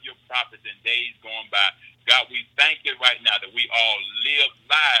all of your prophets in days gone by. God, we thank you right now that we all live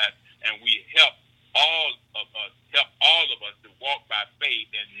lives and we help all of us to walk by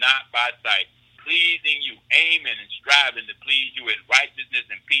faith and not by sight, pleasing you, aiming and striving to please you in righteousness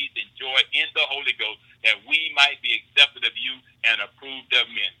and peace and joy in the Holy Ghost, that we might be accepted of you and approved of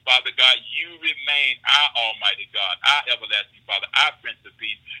men. Father God, you remain our Almighty God, our everlasting Father, our Prince of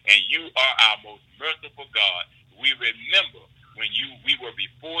Peace, and you are our most merciful God. We remember when we were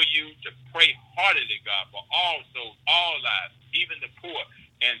before you to pray heartily, God, for all souls, all lives, even the poor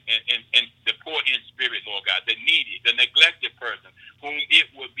and the poor in spirit, Lord God, the needy, the neglected person, whom it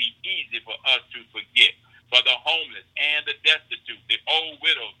would be easy for us to forget. For the homeless and the destitute, the old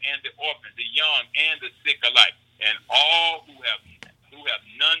widows and the orphans, the young and the sick alike, and all who have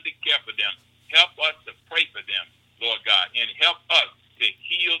none to care for them, help us to pray for them, Lord God, and help us to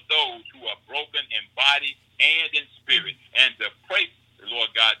heal those who are broken in body and in spirit, and to pray, Lord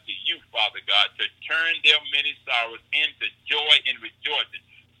God, to you, Father God, to turn their many sorrows into joy and rejoicing.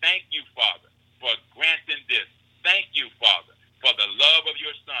 Thank you, Father, for granting this. Thank you, Father, for the love of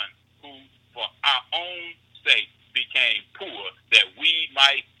your Son, who for our own sake became poor, that we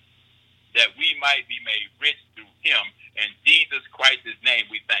might be made rich through him. In Jesus Christ's name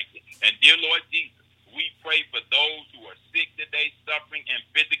we thank you. And dear Lord Jesus, we pray for those who are sick today, suffering and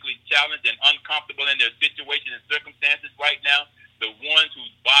physically challenged and uncomfortable in their situation and circumstances right now, the ones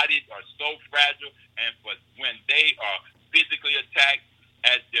whose bodies are so fragile, and for when they are physically attacked,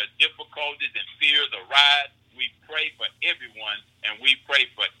 as their difficulties and fears arise, we pray for everyone, and we pray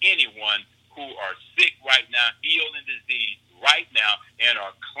for anyone who are sick right now, ill and diseased right now, and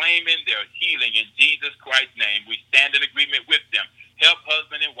are claiming their healing in Jesus Christ's name. We stand in agreement with them. Help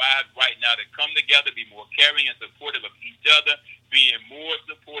husband and wives right now to come together, be more caring and supportive of each other, being more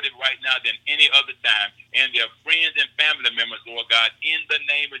supportive right now than any other time, and their friends and family members, Lord God, in the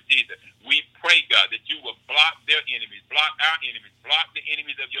name of Jesus. We pray, God, that you will block their enemies, block our enemies, block the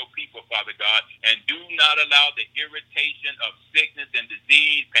enemies of your people, Father God, and do not allow the irritation of sickness and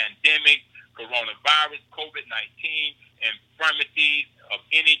disease, pandemic, coronavirus, COVID-19, infirmities of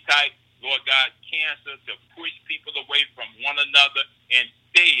any type, Lord God, cancer, to push people away from one another.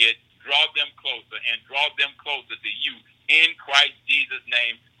 Instead, draw them closer to you in Christ Jesus'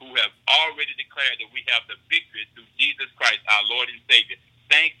 name, who have already declared that we have the victory through Jesus Christ, our Lord and Savior.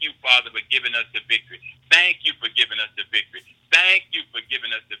 Thank you, Father, for giving us the victory. Thank you for giving us the victory. Thank you for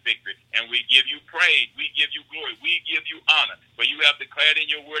giving us the victory. And we give you praise. We give you glory. We give you honor. For you have declared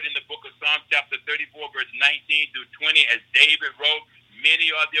in your word in the book of Psalms, chapter 34, verse 19 through 20, as David wrote,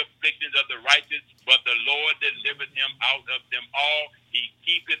 many are the afflictions of the righteous, but the Lord delivered him out of them all. He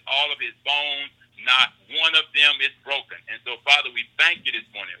keepeth all of his bones. Not one of them is broken. And so, Father, we thank you this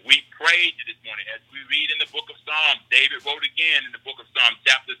morning. We praise you this morning. As we read in the book of Psalms, David wrote again in the book of Psalms,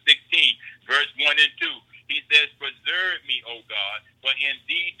 chapter 16, verse 1 and 2. He says, preserve me, O God, for in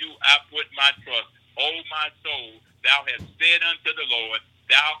thee do I put my trust. O my soul, thou hast said unto the Lord,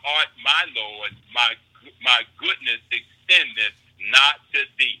 thou art my Lord, my goodness extendeth not to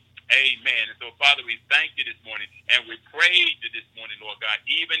thee. Amen. And so, Father, we thank you this morning, and we praise you this morning, Lord God.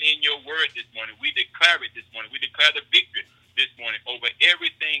 Even in your word this morning, we declare it this morning. We declare the victory this morning over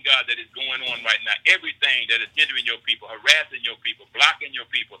everything, God, that is going on right now, everything that is hindering your people, harassing your people, blocking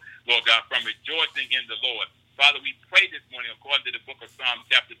your people, Lord God, from rejoicing in the Lord. Father, we pray this morning, according to the book of Psalms,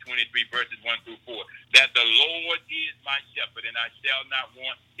 chapter 23, verses 1 through 4, that the Lord is my shepherd, and I shall not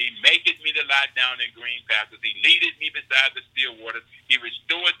want. He maketh me to lie down in green pastures. He leadeth me beside the still waters. He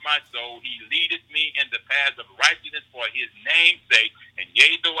restoreth my soul. He leadeth me in the paths of righteousness for his name's sake. And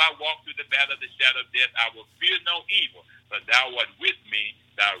yea, though I walk through the valley of the shadow of death, I will fear no evil, for thou art with me.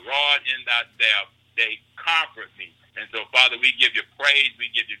 Thy rod and thy staff, they comfort me. And so, Father, we give you praise. We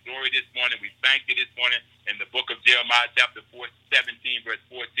give you glory this morning. We thank you this morning. In the book of Jeremiah, chapter 17, verse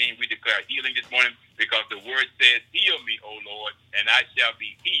 14, we declare healing this morning, because the word says, heal me, O Lord, and I shall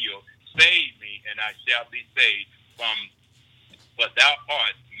be healed. Save me, and I shall be saved. For thou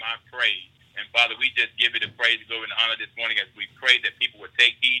art my praise. And Father, we just give you the praise, glory, and honor this morning as we pray that people will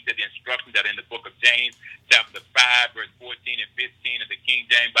take heed to the instructions that are in the book of James, chapter 5, verse 14 and 15 of the King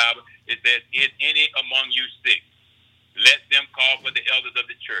James Bible. It says, is any among you sick? Let them call for the elders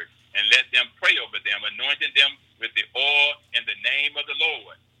of the church, and let them pray over them, anointing them with the oil in the name of the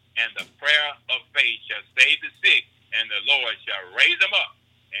Lord. And the prayer of faith shall save the sick, and the Lord shall raise them up.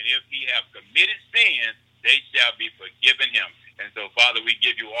 And if he have committed sins, they shall be forgiven him. And so, Father, we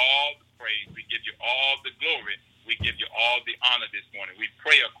give you all the praise. We give you all the glory. We give you all the honor this morning. We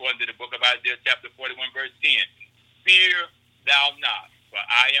pray according to the book of Isaiah, chapter 41, verse 10. Fear thou not, for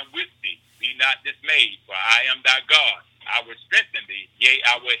I am with thee. Be not dismayed, for I am thy God. I will strengthen thee, yea,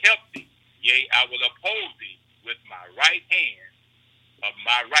 I will help thee. Yea, I will uphold thee with my right hand of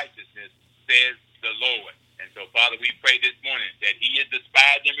my righteousness, says the Lord. And so, Father, we pray this morning that he is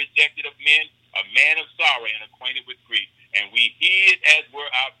despised and rejected of men, a man of sorrow and acquainted with grief. And we hid as were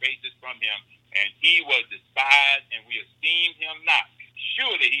our faces from him. And he was despised, and we esteemed him not.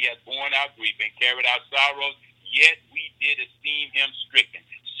 Surely he has borne our grief and carried our sorrows, yet we did esteem him stricken,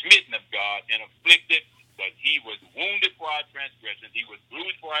 smitten of God, and afflicted. But he was wounded for our transgressions, he was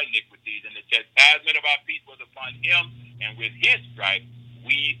bruised for our iniquities, and the chastisement of our peace was upon him, and with his stripes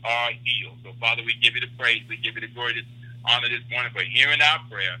we are healed. So, Father, we give you the praise, we give you the glory, this honor this morning for hearing our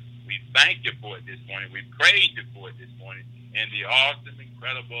prayer. We thank you for it this morning. We praise you for it this morning in the awesome,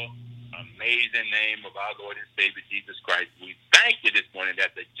 incredible, amazing name of our Lord and Savior Jesus Christ. We thank you this morning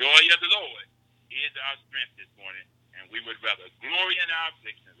that the joy of the Lord is our strength this morning, and we would rather glory in our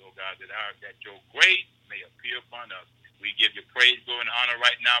afflictions, oh God, that your grace may appear upon us. We give you praise, glory, and honor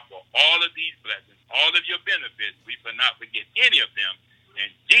right now for all of these blessings, all of your benefits. We will not forget any of them.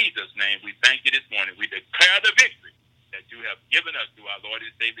 In Jesus' name, we thank you this morning. We declare the victory that you have given us through our Lord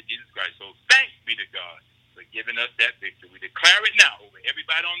and Savior Jesus Christ. So thanks be to God for giving us that victory. We declare it now over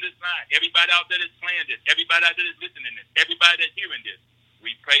everybody on this line, everybody out there that's playing this, everybody out there that's listening to this, everybody that's hearing this.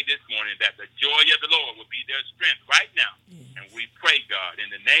 We pray this morning that the joy of the Lord will be their strength right now. Yes. And we pray, God, in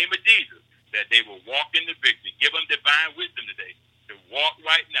the name of Jesus, that they will walk in the victory. Give them divine wisdom today to walk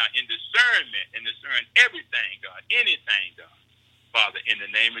right now in discernment and discern everything, God, anything, God. Father, in the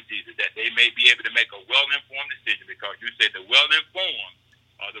name of Jesus, that they may be able to make a well-informed decision, because you said the well-informed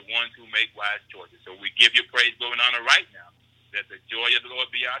are the ones who make wise choices. So we give you praise, glory, and honor right now, that the joy of the Lord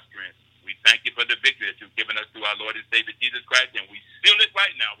be our strength. We thank you for the victory that you've given us through our Lord and Savior Jesus Christ, and we seal it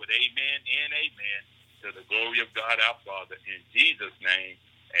right now with amen and amen to the glory of God our Father. In Jesus' name,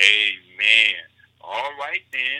 amen. All right, then.